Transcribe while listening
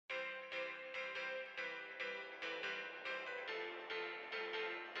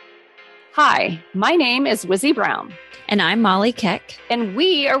Hi, my name is Wizzy Brown. And I'm Molly Keck. And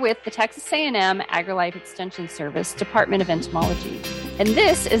we are with the Texas A&M AgriLife Extension Service, Department of Entomology. And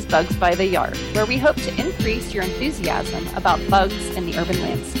this is Bugs by the Yard, where we hope to increase your enthusiasm about bugs in the urban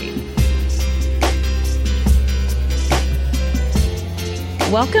landscape.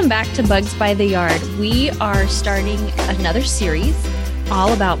 Welcome back to Bugs by the Yard. We are starting another series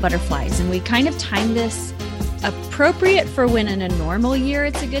all about butterflies. And we kind of timed this appropriate for when in a normal year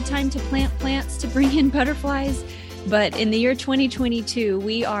it's a good time to plant plants to bring in butterflies. But in the year 2022,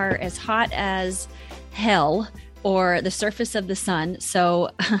 we are as hot as hell or the surface of the sun.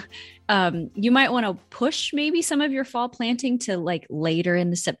 So you might want to push maybe some of your fall planting to like later in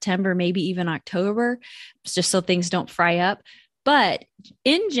the September, maybe even October, just so things don't fry up. But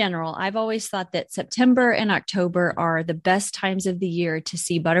in general, I've always thought that September and October are the best times of the year to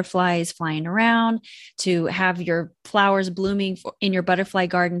see butterflies flying around, to have your flowers blooming in your butterfly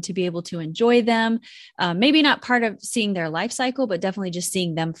garden, to be able to enjoy them. Maybe not part of seeing their life cycle, but definitely just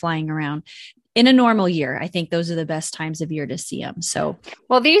seeing them flying around. In a normal year, I think those are the best times of year to see them. So,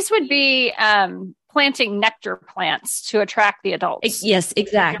 well, these would be planting nectar plants to attract the adults. Yes,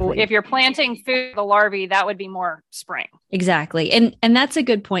 exactly. If you're planting food for the larvae, that would be more spring. Exactly. And that's a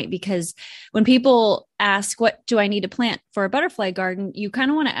good point, because when people ask, what do I need to plant for a butterfly garden? You kind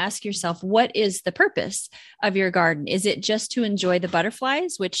of want to ask yourself, what is the purpose of your garden? Is it just to enjoy the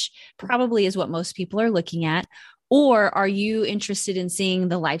butterflies, which probably is what most people are looking at? Or are you interested in seeing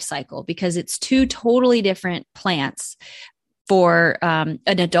the life cycle? Because it's two totally different plants for an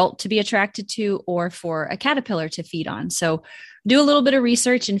adult to be attracted to, or for a caterpillar to feed on. So do a little bit of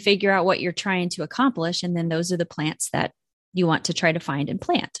research and figure out what you're trying to accomplish. And then those are the plants that you want to try to find and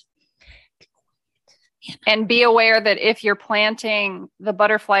plant. And be aware that if you're planting the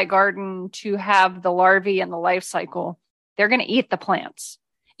butterfly garden to have the larvae and the life cycle, they're going to eat the plants.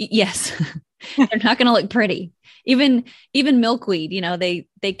 Yes. They're not going to look pretty. Even milkweed,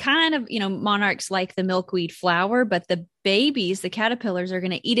 they kind of, monarchs like the milkweed flower, but the babies, the caterpillars, are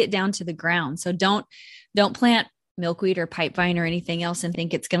going to eat it down to the ground. So don't plant milkweed or pipevine or anything else and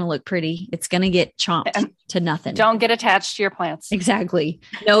think it's going to look pretty. It's going to get chomped to nothing. Don't get attached to your plants. Exactly.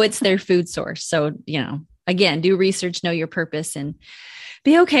 No, it's their food source. So, again, do research, know your purpose, and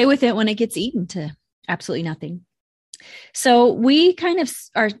be okay with it when it gets eaten to absolutely nothing. So we kind of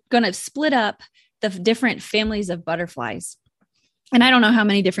are going to split up the different families of butterflies. And I don't know how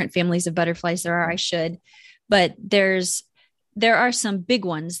many different families of butterflies there are. I should, but there are some big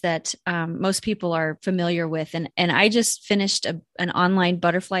ones that most people are familiar with. And I just finished an online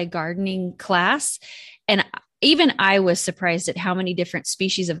butterfly gardening class. And even I was surprised at how many different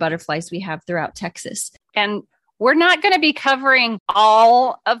species of butterflies we have throughout Texas. And we're not going to be covering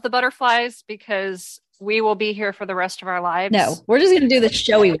all of the butterflies because we will be here for the rest of our lives. No, we're just going to do the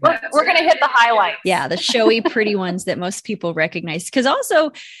showy ones. We're going to hit the highlights. Yeah, the showy, pretty ones that most people recognize. Because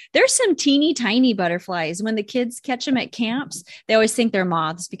also, there's some teeny tiny butterflies. When the kids catch them at camps, they always think they're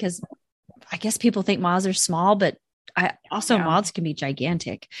moths, because I guess people think moths are small, but moths can be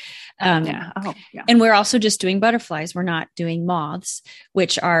gigantic. And we're also just doing butterflies. We're not doing moths,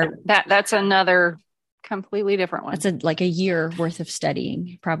 which are... That's another completely different one. It's like a year worth of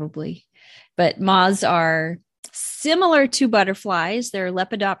studying, probably. But moths are similar to butterflies. They're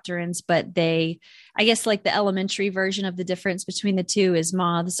lepidopterans, but I guess like the elementary version of the difference between the two is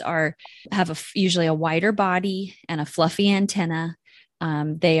moths have usually a wider body and a fluffy antenna.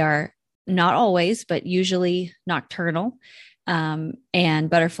 They are not always, but usually nocturnal. And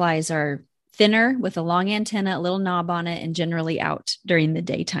butterflies are thinner with a long antenna, a little knob on it, and generally out during the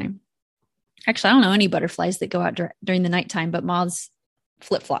daytime. Actually, I don't know any butterflies that go out during the nighttime, but moths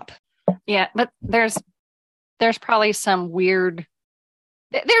flip-flop. Yeah, but there's probably some weird...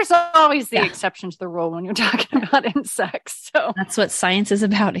 There's always the exception to the rule when you're talking about insects. So that's what science is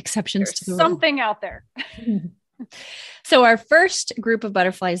about, exceptions to the rule. Something out there. So our first group of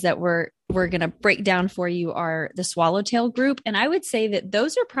butterflies that we're going to break down for you are the swallowtail group. And I would say that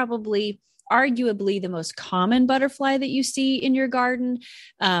those are probably arguably the most common butterfly that you see in your garden,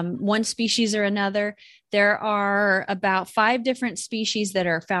 one species or another. There are about 5 different species that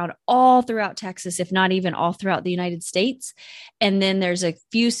are found all throughout Texas, if not even all throughout the United States. And then there's a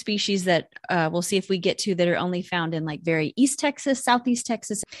few species that we'll see if we get to that are only found in like very East Texas, Southeast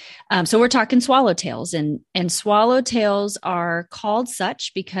Texas. So we're talking swallowtails, and swallowtails are called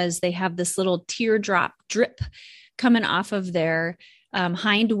such because they have this little teardrop drip coming off of their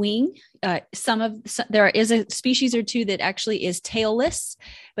hind wing. There is a species or two that actually is tailless,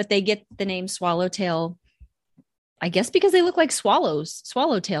 but they get the name swallowtail, I guess, because they look like swallows,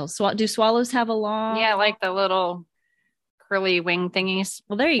 swallowtails. Do swallows have a long? Yeah, like the little curly wing thingies.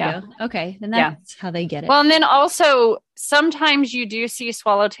 Well, there you go. Okay. Then that's how they get it. Well, and then also sometimes you do see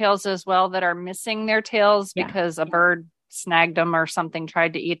swallowtails as well that are missing their tails because a bird snagged them or something,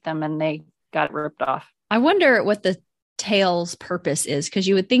 tried to eat them, and they got ripped off. I wonder what the tail's purpose is, because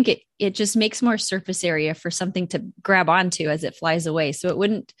you would think it just makes more surface area for something to grab onto as it flies away. So it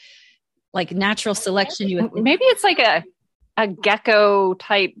wouldn't, like natural selection. Maybe it's like a gecko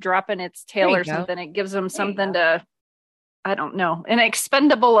type dropping its tail or something. It gives them something to, I don't know, an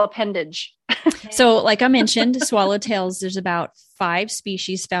expendable appendage. So like I mentioned, swallowtails, there's about 5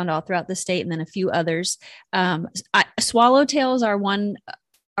 species found all throughout the state, and then a few others. Swallowtails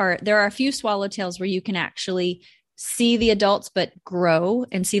there are a few swallowtails where you can actually see the adults, but grow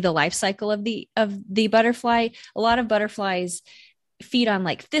and see the life cycle of the butterfly. A lot of butterflies feed on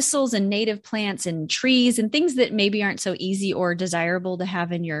like thistles and native plants and trees and things that maybe aren't so easy or desirable to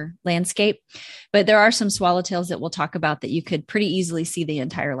have in your landscape. But there are some swallowtails that we'll talk about that you could pretty easily see the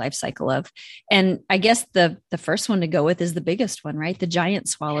entire life cycle of. And I guess the first one to go with is the biggest one, right? The giant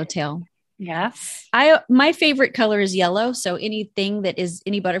swallowtail. Yes. My favorite color is yellow. So any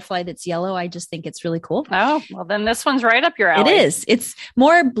butterfly that's yellow, I just think it's really cool. Oh, well then this one's right up your alley. It is. It's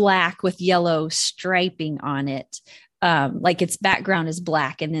more black with yellow striping on it. Like its background is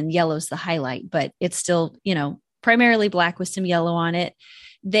black and then yellow's the highlight, but it's still, primarily black with some yellow on it.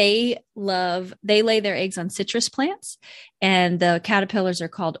 They lay their eggs on citrus plants, and the caterpillars are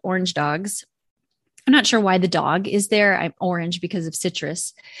called orange dogs. I'm not sure why the dog is there. I'm orange because of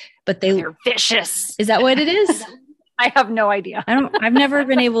citrus, but they're vicious. Is that what it is? I have no idea. I've never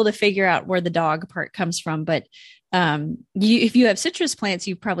been able to figure out where the dog part comes from, but if you have citrus plants,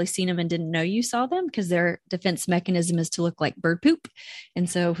 you've probably seen them and didn't know you saw them, because their defense mechanism is to look like bird poop. And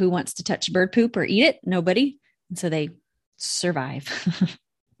so who wants to touch bird poop or eat it? Nobody. And so they survive.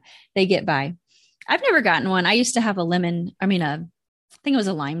 They get by. I've never gotten one. I used to have I think it was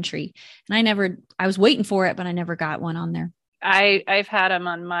a lime tree, and I was waiting for it, but I never got one on there. I've had them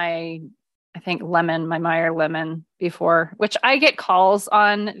on my Meyer lemon before, which I get calls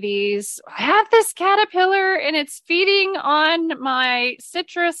on these. I have this caterpillar and it's feeding on my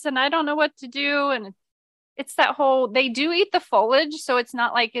citrus and I don't know what to do. And it's that they do eat the foliage. So it's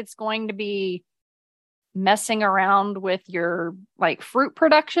not like it's going to be messing around with your like fruit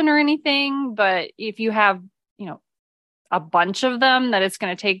production or anything. But if you have, a bunch of them that it's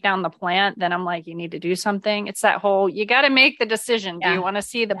going to take down the plant, then I'm like, you need to do something. It's that you got to make the decision. Do you want to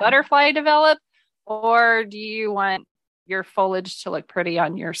see the butterfly develop, or do you want your foliage to look pretty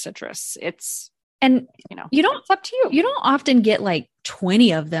on your citrus? It's up to you. You don't often get like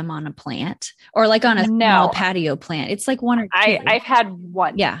 20 of them on a plant, or like on a small patio plant. It's like one or two. I've had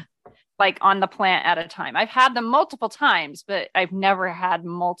one. Yeah. Like on the plant at a time. I've had them multiple times, but I've never had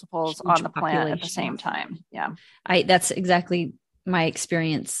multiples on the plant at the same time. Yeah. That's exactly my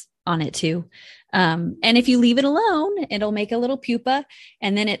experience on it too. And if you leave it alone, it'll make a little pupa,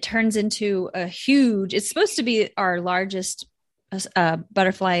 and then it turns into it's supposed to be our largest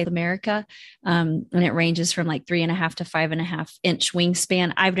butterfly in America. And it ranges from like 3.5 to 5.5 inch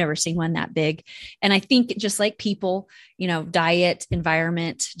wingspan. I've never seen one that big. And I think just like people, diet,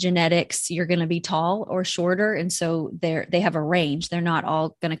 environment, genetics, you're going to be tall or shorter. And so they have a range. They're not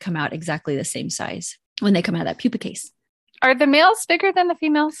all going to come out exactly the same size when they come out of that pupa case. Are the males bigger than the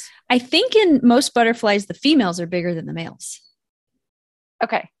females? I think in most butterflies, the females are bigger than the males.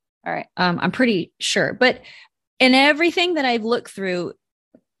 Okay. All right. I'm pretty sure, but in everything that I've looked through,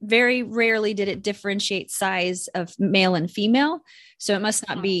 very rarely did it differentiate size of male and female. So it must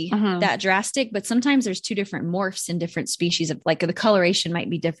not be that drastic, but sometimes there's 2 different morphs in different species of, like, the coloration might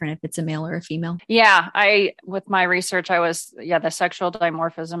be different if it's a male or a female. Yeah. With my research, the sexual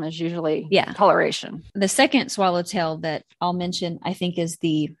dimorphism is usually coloration. The second swallowtail that I'll mention, I think it's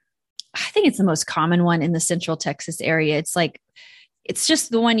the most common one in the Central Texas area. It's just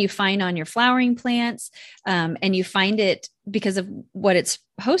the one you find on your flowering plants. And you find it because of what its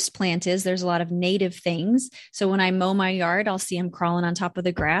host plant is. There's a lot of native things. So when I mow my yard, I'll see them crawling on top of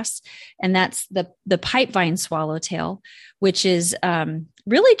the grass. And that's the pipevine swallowtail, which is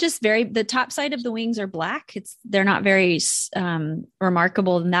really just the top side of the wings are black. They're not very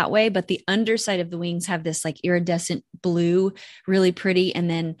remarkable in that way, but the underside of the wings have this like iridescent blue, really pretty. And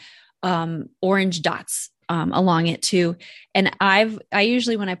then orange dots along it too. And I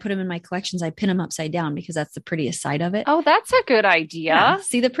usually, when I put them in my collections, I pin them upside down because that's the prettiest side of it. Oh, that's a good idea. Yeah,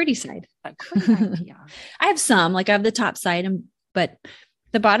 see the pretty side. A good idea. I have some, like I have the top side, but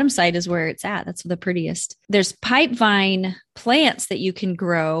the bottom side is where it's at. That's the prettiest. There's pipevine plants that you can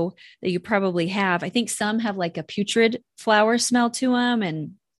grow that you probably have. I think some have like a putrid flower smell to them,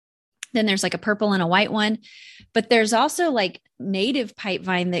 and Then there's like a purple and a white one, but there's also like native pipe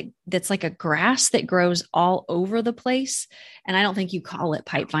vine that's like a grass that grows all over the place. And I don't think you call it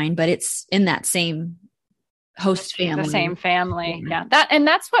pipe vine, but it's in that same host family. The same family. Yeah.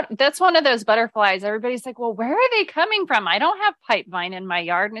 That's one of those butterflies. Everybody's like, well, where are they coming from? I don't have pipe vine in my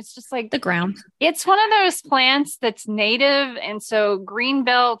yard. And it's just like the ground. It's one of those plants that's native. And so green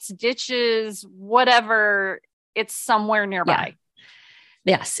belts, ditches, whatever, it's somewhere nearby. Yeah.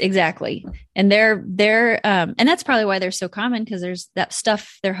 Yes, exactly. And they're and that's probably why they're so common, because there's that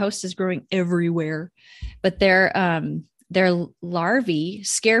stuff, their host is growing everywhere, but their larvae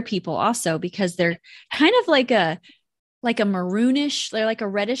scare people also, because they're kind of like a maroonish, they're like a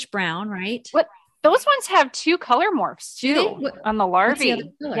reddish brown, right? What those ones have two color morphs too on the larvae.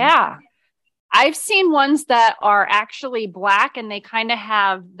 Yeah. I've seen ones that are actually black and they kind of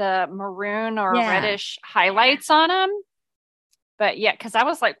have the maroon or reddish highlights on them. But yeah, because I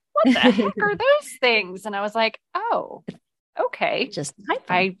was like, what the heck are those things? And I was like, oh, okay. Just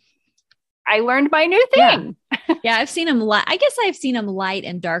I learned my new thing. Yeah, I've seen them. I guess I've seen them light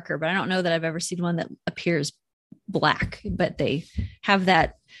and darker, but I don't know that I've ever seen one that appears black, but they have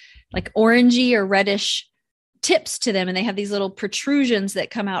that like orangey or reddish tips to them. And they have these little protrusions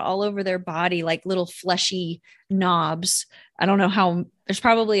that come out all over their body, like little fleshy knobs. I don't know how, there's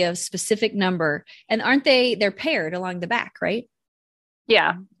probably a specific number. And they're paired along the back, right?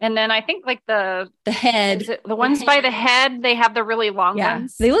 Yeah. And then I think like the head, the ones by the head, they have the really long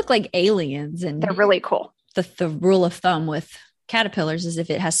ones. They look like aliens, and they're really cool. The rule of thumb with caterpillars is if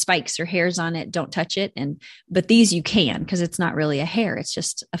it has spikes or hairs on it, don't touch it. But these you can, because it's not really a hair. It's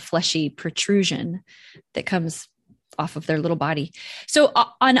just a fleshy protrusion that comes off of their little body. So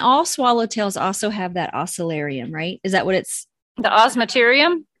on all swallowtails also have that oscillarium, right? Is that what it's? The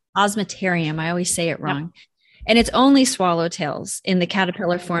osmeterium? Osmeterium. I always say it wrong. Yep. And it's only swallowtails in the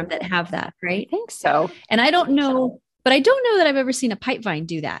caterpillar form that have that, right? I think so. And I don't know, but I don't know that I've ever seen a pipe vine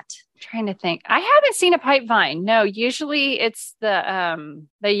do that. I'm trying to think. I haven't seen a pipe vine. No, usually it's the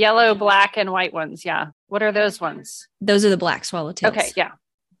yellow, black, and white ones. Yeah. What are those ones? Those are the black swallowtails. Okay. Yeah.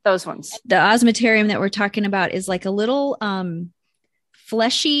 Those ones. The osmeterium that we're talking about is like a little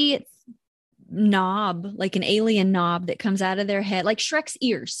fleshy knob, like an alien knob that comes out of their head, like Shrek's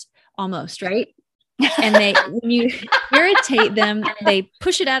ears almost, right? And when you irritate them, they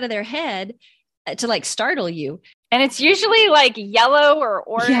push it out of their head to like startle you. And it's usually like yellow or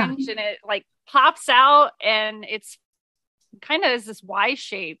orange, and it like pops out, and it's kind of is this Y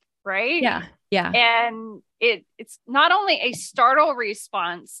shape, right? Yeah. Yeah. And it's not only a startle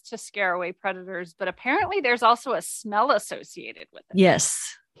response to scare away predators, but apparently there's also a smell associated with it.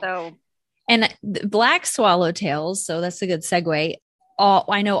 Yes. So, and black swallowtails, so that's a good segue.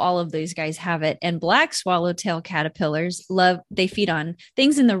 I know all of these guys have it. And black swallowtail caterpillars they feed on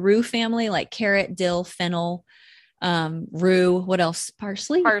things in the rue family, like carrot, dill, fennel, rue. What else?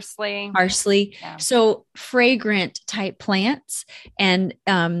 Parsley. Yeah. So fragrant type plants. And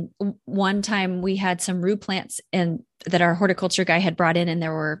one time we had some rue plants that our horticulture guy had brought in, and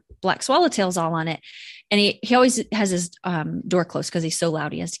there were black swallowtails all on it. And he always has his door closed because he's so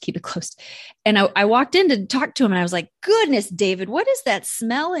loud. He has to keep it closed. And I walked in to talk to him, and I was like, goodness, David, what is that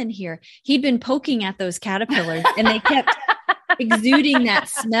smell in here? He'd been poking at those caterpillars, and they kept exuding that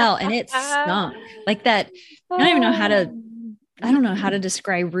smell, and it stunk like that. I don't know how to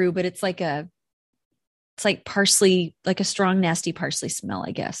describe rue, but it's like parsley, like a strong, nasty parsley smell,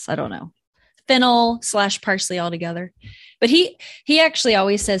 I guess. I don't know. Fennel / parsley all together. But he actually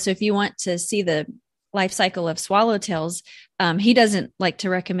always says, so if you want to see the life cycle of swallowtails, he doesn't like to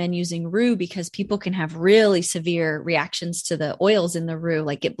recommend using rue because people can have really severe reactions to the oils in the rue,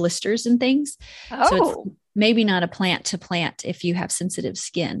 like get blisters and things. Oh. So it's maybe not a plant to plant if you have sensitive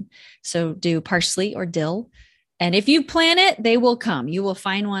skin. So do parsley or dill. And if you plant it, they will come. You will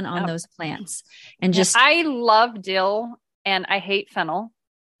find one on those plants. And I love dill and I hate fennel.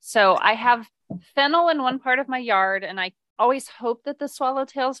 So I have fennel in one part of my yard, and I always hope that the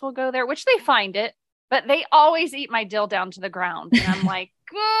swallowtails will go there, which they find it, but they always eat my dill down to the ground. And I'm like,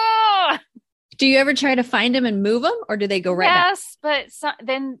 ugh. Do you ever try to find them and move them, or do they go right back? Yes, but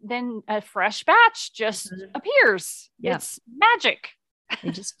then a fresh batch just appears. Yeah. It's magic. They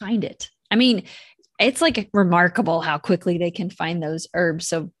just find it. I mean, it's like remarkable how quickly they can find those herbs.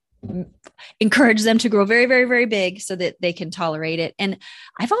 So encourage them to grow very, very, very big so that they can tolerate it. And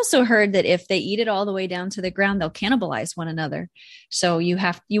I've also heard that if they eat it all the way down to the ground, they'll cannibalize one another. So you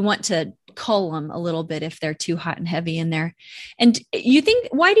want to cull them a little bit if they're too hot and heavy in there. And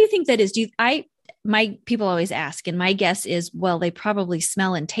why do you think that is? My people always ask, and my guess is, well, they probably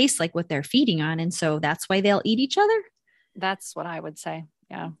smell and taste like what they're feeding on. And so that's why they'll eat each other. That's what I would say.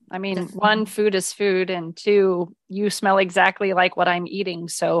 Yeah. I mean, one, food is food, and two, you smell exactly like what I'm eating.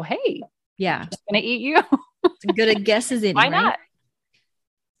 So, hey, Yeah. I'm just going to eat you. As good a guess as any, Why right?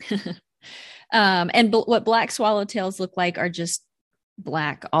 not? And what black swallowtails look like are just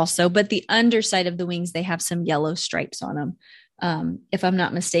black also, but the underside of the wings, they have some yellow stripes on them, if I'm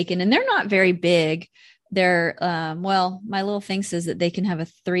not mistaken. And they're not very big. They're, well, my little thing says that they can have a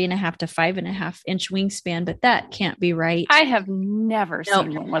 3.5 to 5.5 inch wingspan, but that can't be right. I have never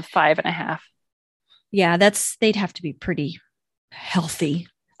seen one with 5.5. Yeah, they'd have to be pretty healthy.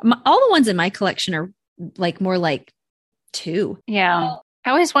 All the ones in my collection are like more like 2. Yeah. I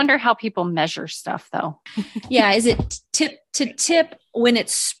always wonder how people measure stuff though. Yeah. Is it tip to tip when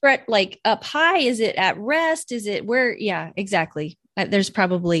it's spread like up high? Is it at rest? Is it where? Yeah, exactly. There's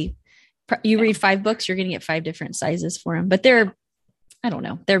probably, you read 5 books, you're going to get 5 different sizes for them, but I don't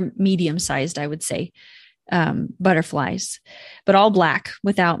know, they're medium sized, I would say, butterflies, but all black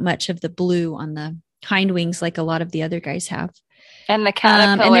without much of the blue on the hind wings, like a lot of the other guys have. And the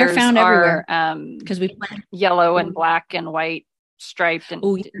caterpillars and they're found everywhere because we yellow and black and white striped, and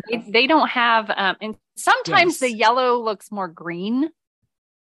they don't have and sometimes the yellow looks more green.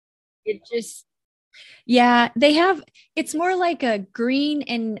 It just, yeah, they have, it's more like a green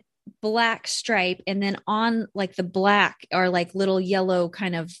and black stripe, and then on like the black are like little yellow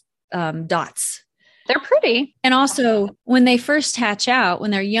kind of dots. They're pretty. And also when they first hatch out,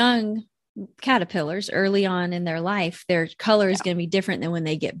 when they're young caterpillars early on in their life, their color is going to be different than when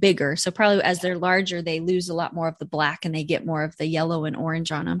they get bigger. So probably as they're larger, they lose a lot more of the black and they get more of the yellow and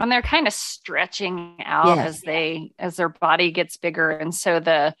orange on them. And they're kind of stretching out as their body gets bigger. And so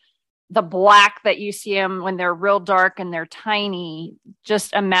the black that you see them when they're real dark and they're tiny,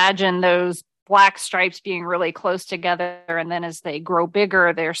 just imagine those black stripes being really close together. And then as they grow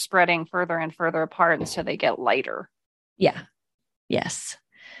bigger, they're spreading further and further apart. And so they get lighter. Yeah. Yes.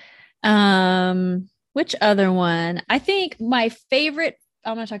 Which other one? I think my favorite,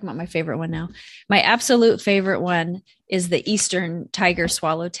 I'm going to talk about my favorite one now. My absolute favorite one is the Eastern tiger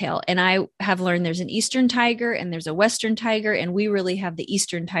swallowtail. And I have learned there's an Eastern tiger and there's a Western tiger, and we really have the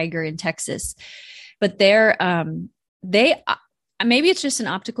Eastern tiger in Texas. But maybe it's just an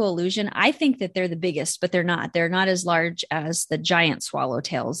optical illusion. I think that they're the biggest, but they're not. They're not as large as the giant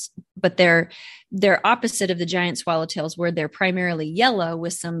swallowtails, but they're opposite of the giant swallowtails, where they're primarily yellow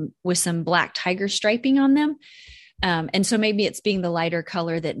with some black tiger striping on them. And so maybe it's being the lighter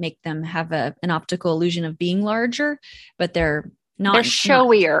color that make them have an optical illusion of being larger, but they're not. They're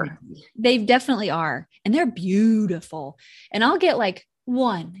showier. They definitely are. And they're beautiful. And I'll get like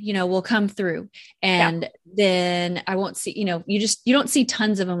one, will come through, and then I won't see, you don't see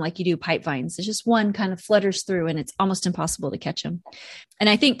tons of them like you do pipe vines. It's just one kind of flutters through, and it's almost impossible to catch them. And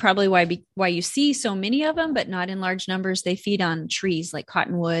I think probably why you see so many of them, but not in large numbers. They feed on trees like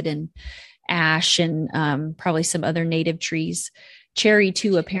cottonwood and ash, and probably some other native trees, cherry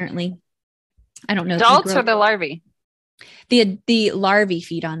too, apparently. I don't know. Adults or the larvae? The larvae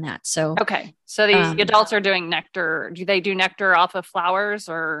feed on that. So, okay. So the adults are doing nectar. Do they do nectar off of flowers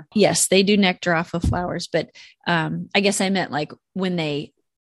or? Yes, they do nectar off of flowers. But I guess I meant like when they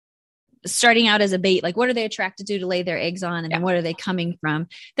starting out as a bait, like what are they attracted to lay their eggs on? And then what are they coming from?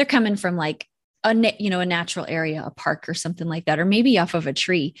 They're coming from like a natural area, a park or something like that, or maybe off of a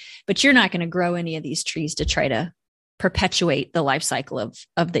tree, but you're not going to grow any of these trees to try to perpetuate the life cycle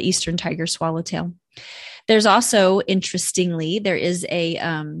of the Eastern tiger swallowtail. There's also, interestingly, there is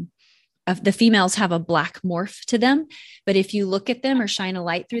the females have a black morph to them, but if you look at them or shine a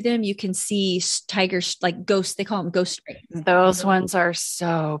light through them, you can see tigers like ghosts. They call them ghost stripes. Those ones are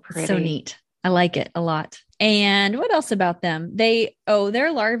so pretty. So neat. I like it a lot. And what else about them? Their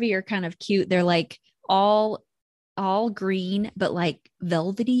larvae are kind of cute. They're like all green, but like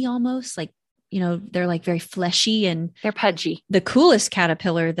velvety almost, like, they're like very fleshy, and they're pudgy. The coolest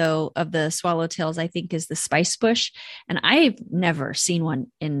caterpillar though of the swallowtails, I think, is the spice bush. And I've never seen one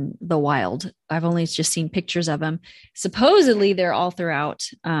in the wild. I've only just seen pictures of them. Supposedly they're all throughout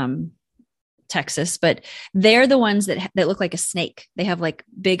Texas, but they're the ones that look like a snake. They have like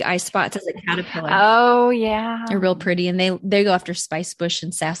big eye spots as a caterpillar. Oh yeah. They're real pretty. And they go after spice bush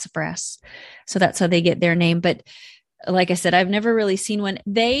and sassafras. So that's how they get their name. But like I said, I've never really seen one.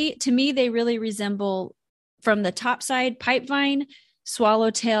 To me, they really resemble, from the top side, pipevine,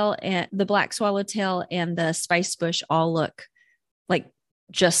 swallowtail, and the black swallowtail and the spice bush all look like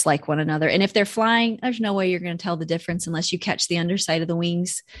just like one another. And if they're flying, there's no way you're going to tell the difference unless you catch the underside of the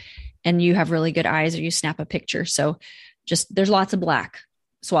wings and you have really good eyes or you snap a picture. So there's lots of black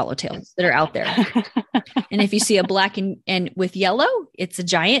swallowtails that are out there. And if you see a black and with yellow, it's a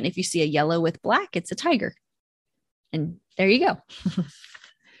giant. If you see a yellow with black, it's a tiger. And there you go.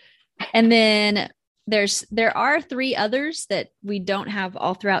 And then there are 3 others that we don't have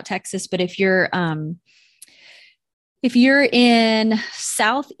all throughout Texas, but if you're in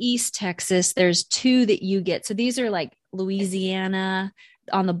Southeast Texas, there's 2 that you get. So these are like Louisiana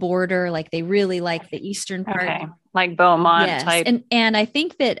on the border, like they really like the eastern part. Okay. Like Beaumont type. And I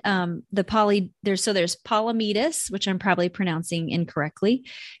think that there's Polydamas, which I'm probably pronouncing incorrectly,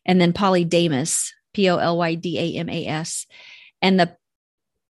 and then Polydamas, Polydamas. And the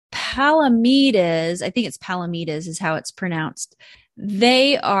Palomitas, I think it's Palomitas is how it's pronounced.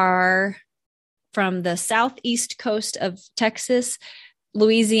 They are from the southeast coast of Texas,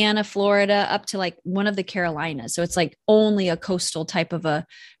 Louisiana, Florida, up to like one of the Carolinas. So it's like only a coastal type of a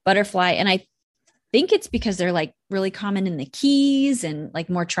butterfly. And I think it's because they're like really common in the Keys and like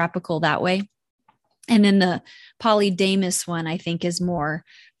more tropical that way. And then the Polydamas one, I think is more,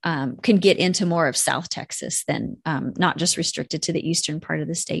 can get into more of South Texas than not just restricted to the eastern part of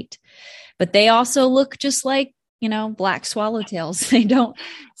the state. But they also look just like, black swallowtails. They don't.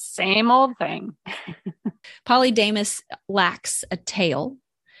 Same old thing. Polydamas lacks a tail.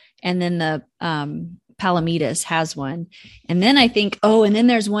 And then the Palomitas has one. And then I think, and then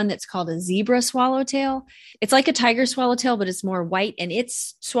there's one that's called a zebra swallowtail. It's like a tiger swallowtail, but it's more white. And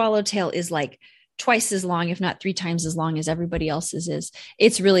its swallowtail is like twice as long, if not 3 times as long as everybody else's is.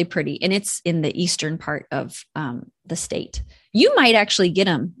 It's really pretty. And it's in the eastern part of the state. You might actually get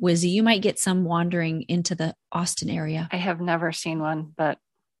them, Wizzy. You might get some wandering into the Austin area. I have never seen one, but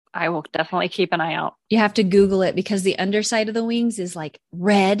I will definitely keep an eye out. You have to Google it because the underside of the wings is like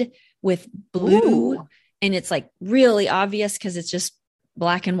red with blue. Ooh. And it's like really obvious because it's just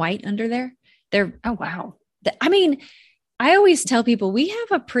black and white under there. Oh, wow. I always tell people we have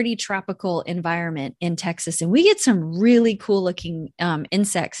a pretty tropical environment in Texas and we get some really cool looking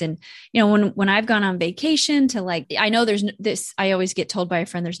insects. And, when I've gone on vacation to I know there's this, I always get told by a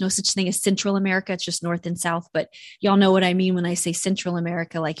friend, there's no such thing as Central America. It's just North and South, but y'all know what I mean when I say Central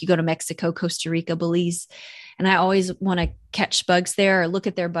America, like you go to Mexico, Costa Rica, Belize. And I always want to catch bugs there or look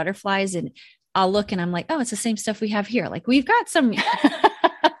at their butterflies and I'll look and I'm like, oh, it's the same stuff we have here. Like we've got some...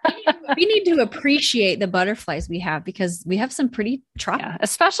 We need to appreciate the butterflies we have because we have some pretty tropical. Yeah,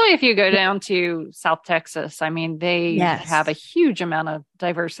 especially if you go down to South Texas. I mean, they have a huge amount of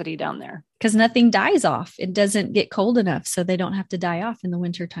diversity down there. Because nothing dies off. It doesn't get cold enough, so they don't have to die off in the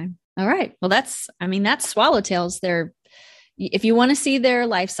wintertime. All right. Well, that's swallowtails. If you want to see their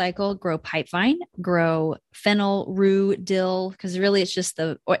life cycle, grow pipevine, grow fennel, rue, dill, because really it's just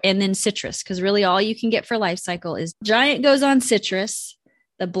and then citrus, because really all you can get for life cycle is giant goes on citrus.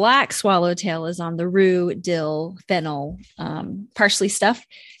 The black swallowtail is on the rue, dill, fennel, parsley stuff,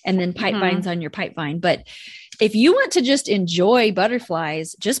 and then pipevine's on your pipevine. But if you want to just enjoy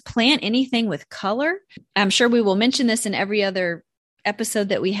butterflies, just plant anything with color. I'm sure we will mention this in every other episode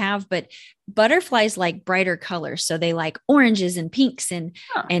that we have, but butterflies like brighter colors. So they like oranges and pinks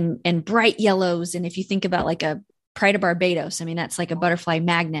and bright yellows. And if you think about like a Pride of Barbados, I mean, that's like a butterfly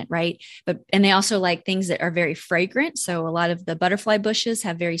magnet, right? And they also like things that are very fragrant. So a lot of the butterfly bushes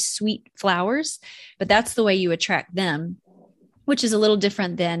have very sweet flowers, but that's the way you attract them, which is a little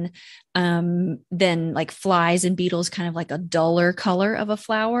different than like flies and beetles, kind of like a duller color of a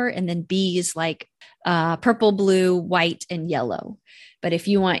flower. And then bees like purple, blue, white, and yellow. But if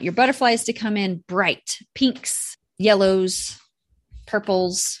you want your butterflies to come in bright pinks, yellows,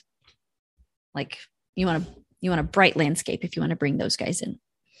 purples, like you want a bright landscape if you want to bring those guys in.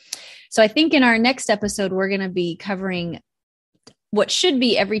 So I think in our next episode, we're going to be covering what should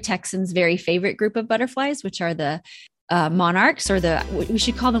be every Texan's very favorite group of butterflies, which are the monarchs, or we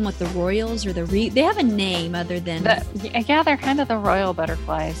should call them the royals or they have a name other than. They're kind of the royal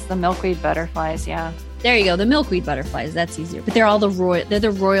butterflies, the milkweed butterflies. Yeah. There you go. The milkweed butterflies. That's easier, but they're all they're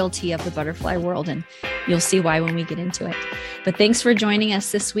the royalty of the butterfly world. And you'll see why when we get into it. But thanks for joining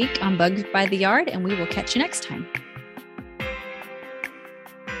us this week on Bugs by the Yard, and we will catch you next time.